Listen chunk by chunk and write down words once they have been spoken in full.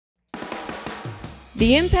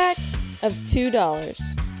The impact of $2.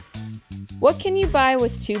 What can you buy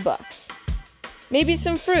with $2? Maybe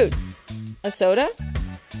some fruit, a soda,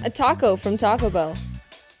 a taco from Taco Bell,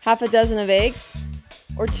 half a dozen of eggs,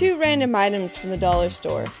 or 2 random items from the dollar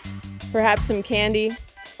store. Perhaps some candy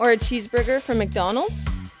or a cheeseburger from McDonald's?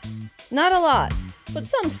 Not a lot, but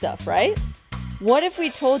some stuff, right? What if we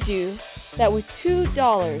told you that with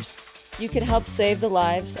 $2 you could help save the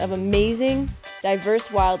lives of amazing, diverse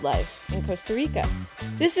wildlife in Costa Rica?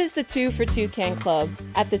 This is the 2 for Toucan Club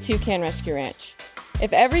at the Toucan Rescue Ranch.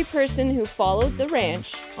 If every person who followed the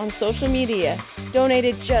ranch on social media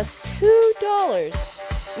donated just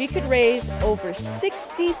 $2, we could raise over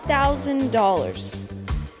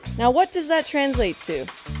 $60,000. Now, what does that translate to?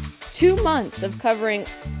 2 months of covering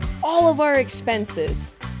all of our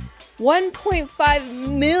expenses, 1.5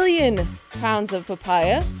 million pounds of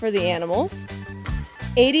papaya for the animals,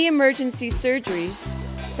 80 emergency surgeries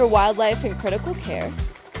for wildlife in critical care,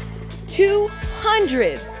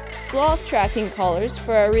 200 sloth tracking collars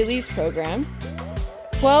for our release program,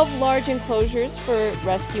 12 large enclosures for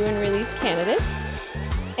rescue and release candidates,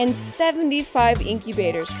 and 75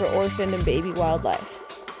 incubators for orphaned and baby wildlife.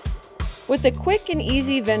 With a quick and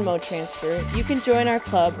easy Venmo transfer, you can join our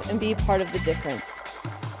club and be part of the difference.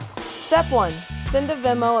 Step 1. Send a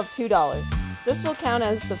Venmo of $2. This will count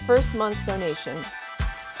as the first month's donation.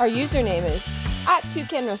 Our username is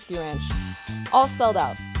 @Toucan Rescue Ranch, all spelled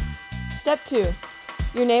out. Step 2.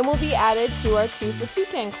 Your name will be added to our 2 for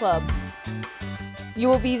Toucan Club. You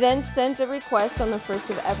will be then sent a request on the first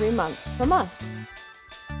of every month from us.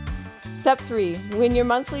 Step 3. When your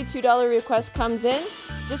monthly $2 request comes in,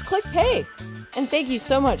 just click pay. And thank you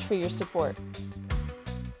so much for your support.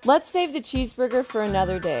 Let's save the cheeseburger for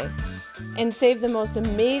another day and save the most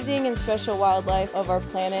amazing and special wildlife of our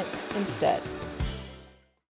planet instead.